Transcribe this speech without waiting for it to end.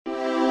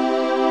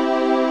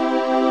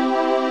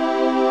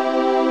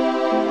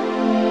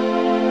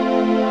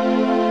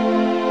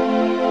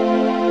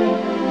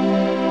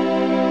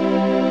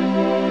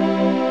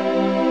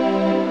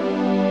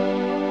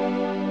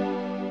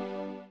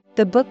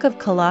The book of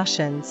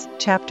Colossians,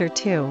 chapter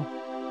 2.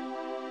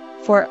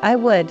 For I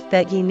would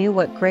that ye knew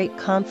what great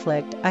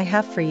conflict I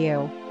have for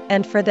you,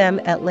 and for them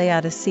at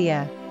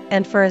Laodicea,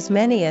 and for as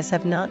many as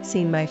have not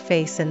seen my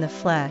face in the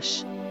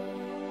flesh,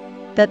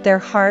 that their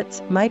hearts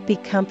might be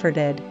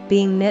comforted,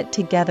 being knit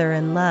together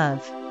in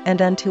love,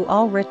 and unto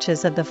all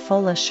riches of the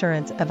full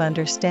assurance of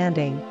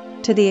understanding,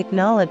 to the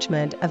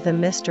acknowledgement of the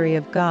mystery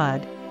of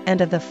God,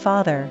 and of the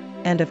Father,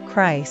 and of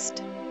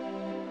Christ,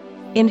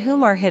 in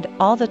whom are hid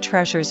all the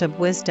treasures of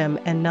wisdom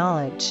and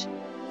knowledge.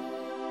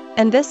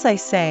 And this I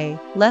say,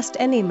 lest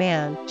any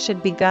man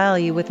should beguile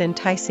you with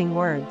enticing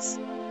words.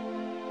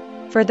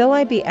 For though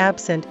I be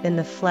absent in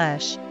the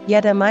flesh,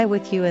 yet am I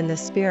with you in the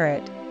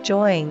Spirit,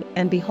 joying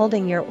and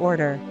beholding your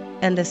order,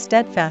 and the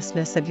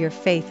steadfastness of your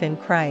faith in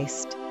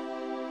Christ.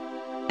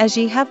 As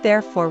ye have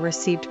therefore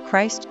received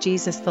Christ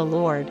Jesus the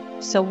Lord,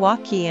 so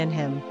walk ye in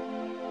him,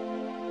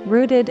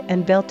 rooted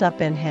and built up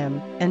in him,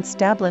 and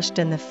stablished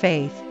in the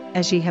faith,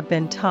 as ye have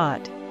been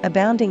taught,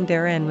 abounding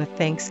therein with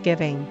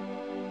thanksgiving.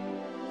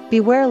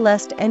 Beware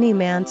lest any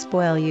man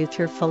spoil you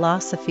through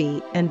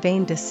philosophy and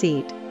vain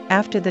deceit,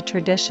 after the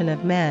tradition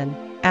of men,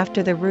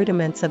 after the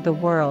rudiments of the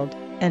world,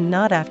 and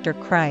not after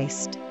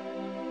Christ.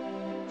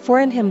 For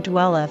in him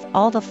dwelleth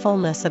all the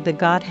fullness of the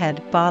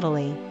Godhead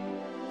bodily.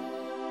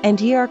 And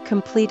ye are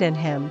complete in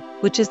him,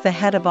 which is the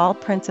head of all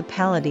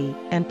principality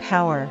and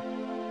power.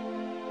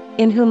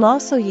 In whom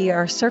also ye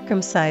are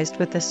circumcised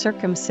with the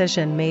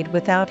circumcision made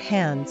without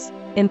hands,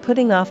 in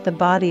putting off the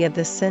body of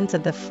the sins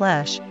of the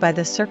flesh by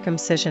the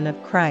circumcision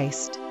of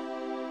Christ.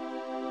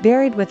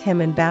 Buried with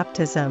him in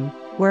baptism,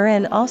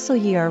 wherein also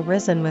ye are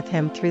risen with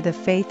him through the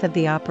faith of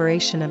the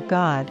operation of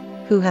God,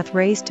 who hath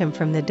raised him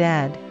from the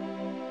dead.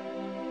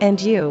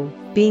 And you,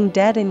 being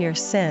dead in your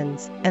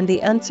sins, and the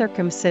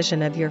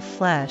uncircumcision of your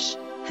flesh,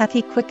 hath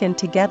he quickened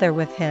together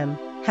with him,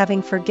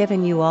 having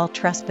forgiven you all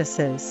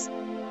trespasses,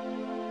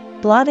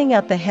 blotting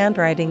out the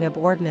handwriting of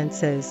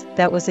ordinances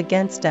that was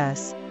against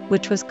us,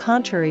 which was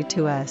contrary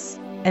to us,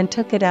 and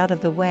took it out of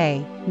the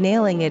way,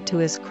 nailing it to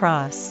his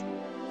cross.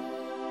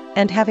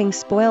 And having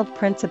spoiled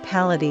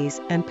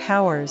principalities and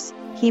powers,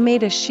 he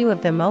made a shew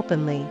of them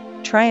openly,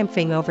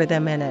 triumphing over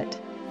them in it.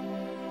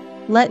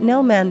 Let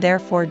no man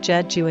therefore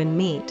judge you in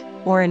meat,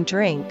 or in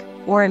drink,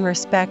 or in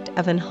respect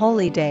of an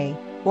holy day,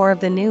 or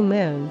of the new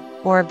moon,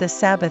 or of the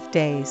Sabbath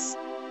days,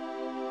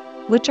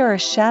 which are a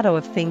shadow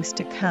of things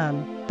to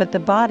come, but the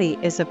body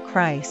is of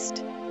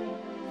Christ.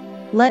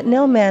 Let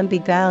no man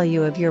beguile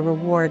you of your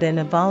reward in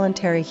a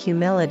voluntary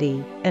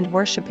humility and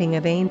worshipping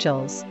of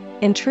angels,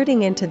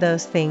 intruding into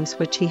those things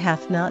which he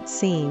hath not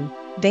seen,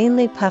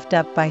 vainly puffed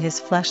up by his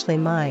fleshly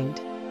mind,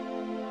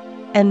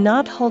 and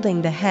not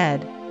holding the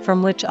head,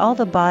 from which all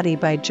the body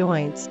by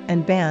joints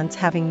and bands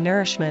having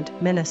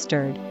nourishment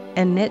ministered,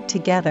 and knit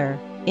together,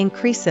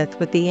 increaseth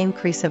with the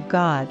increase of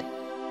God.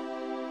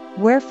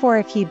 Wherefore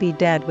if ye be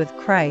dead with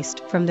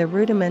Christ from the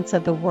rudiments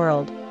of the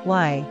world,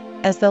 why,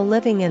 as though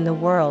living in the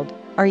world,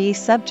 are ye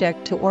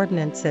subject to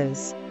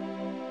ordinances?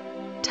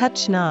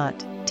 Touch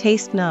not,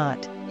 taste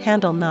not,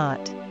 handle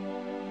not,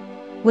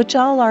 which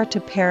all are to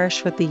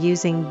perish with the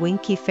using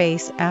winky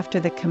face after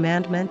the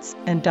commandments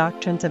and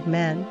doctrines of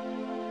men?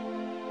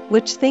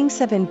 Which things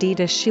have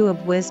indeed a shew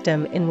of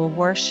wisdom in will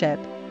worship,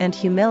 and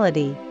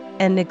humility,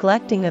 and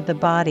neglecting of the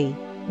body,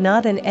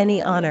 not in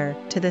any honor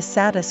to the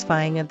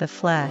satisfying of the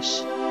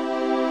flesh.